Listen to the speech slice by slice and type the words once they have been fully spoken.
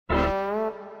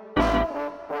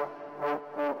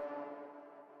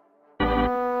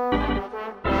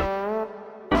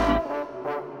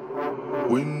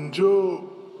Winjo.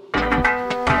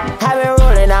 I've been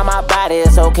rolling out my body,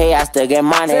 it's okay, I still get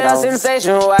money though. See the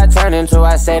sensation who I turn into,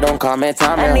 I say don't call me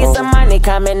Tommy. I need some money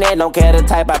coming in, don't care the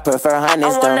type, I prefer honey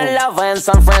stone. I want a lover and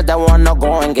some friends that wanna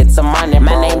go and get some money.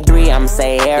 My name 3, I'm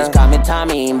say here. Just call me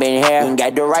Tommy, ain't been here. Ain't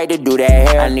got the right to do that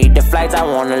here. I need the flights, I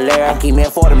wanna live. I keep me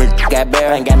a 40, me got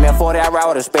bear. Ain't got me a 40, I ride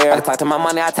with a spare. I talk to my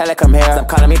money, I tell it come here. Stop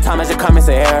calling me Thomas, you come and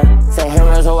say here. Say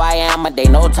here is who I am, but they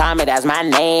know Tommy, that's my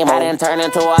name. I done turn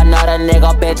into another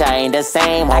nigga, bitch, I ain't the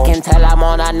same. I can tell I'm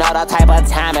on another type of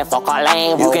time and fuck all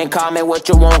lame. You can call me what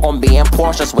you want, gon' be in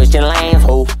Porsche, switching lanes,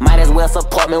 ho. Might as well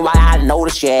support me while I know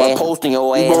the shit. But posting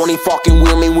your ass, you only fucking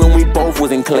with me when we both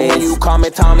was in class. When you call me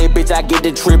Tommy, bitch, I get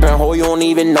the trippin', ho, you don't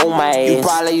even know my ass. You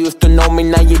probably used to know me,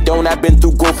 now you don't, I been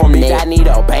through growth from bitch, I need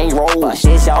a bankroll. But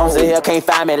shit, y'all sit here, can't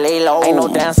find me, lay low. Ain't no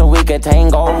dancer, we can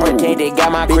tango. Protected,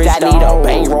 got my bitch, I need a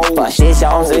bankroll. But shit,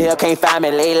 y'all sit here, can't find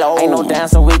me, lay low. Ain't no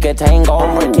dancer, we can tango.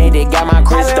 Protected, got my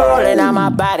crystal. I been rolling out my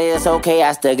body, it's okay,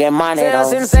 I still get money though.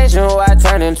 Sensation who I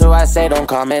turn into, I say don't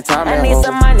call me Tommy. I need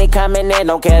some money coming in,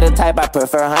 don't care the type, I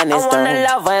prefer honey stone. I want a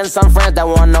lover and some friends that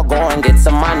wanna go and get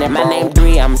some money. My name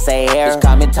 3, I'm say here. Just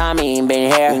call me Tommy, ain't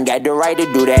been here. Ain't got the right to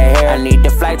do that here. I need the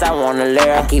flights, I wanna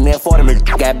live. I keep me a 40, me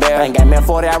got bear. Ain't got me a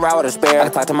 40, I ride with a spare. I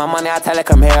talk to my money, I tell it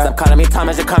come here. Stop calling me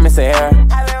Thomas, you come and say here.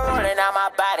 I've been rolling out my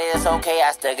body, it's okay,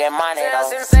 I still get money though.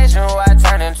 Sensation who I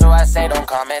turn into, I say don't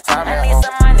call me Tommy. I need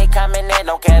some money coming in,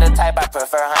 don't care the type, I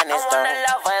prefer honey stone. I want a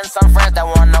lover and some friends that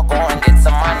wanna go and get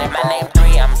some money. My name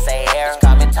 3, I'm say here.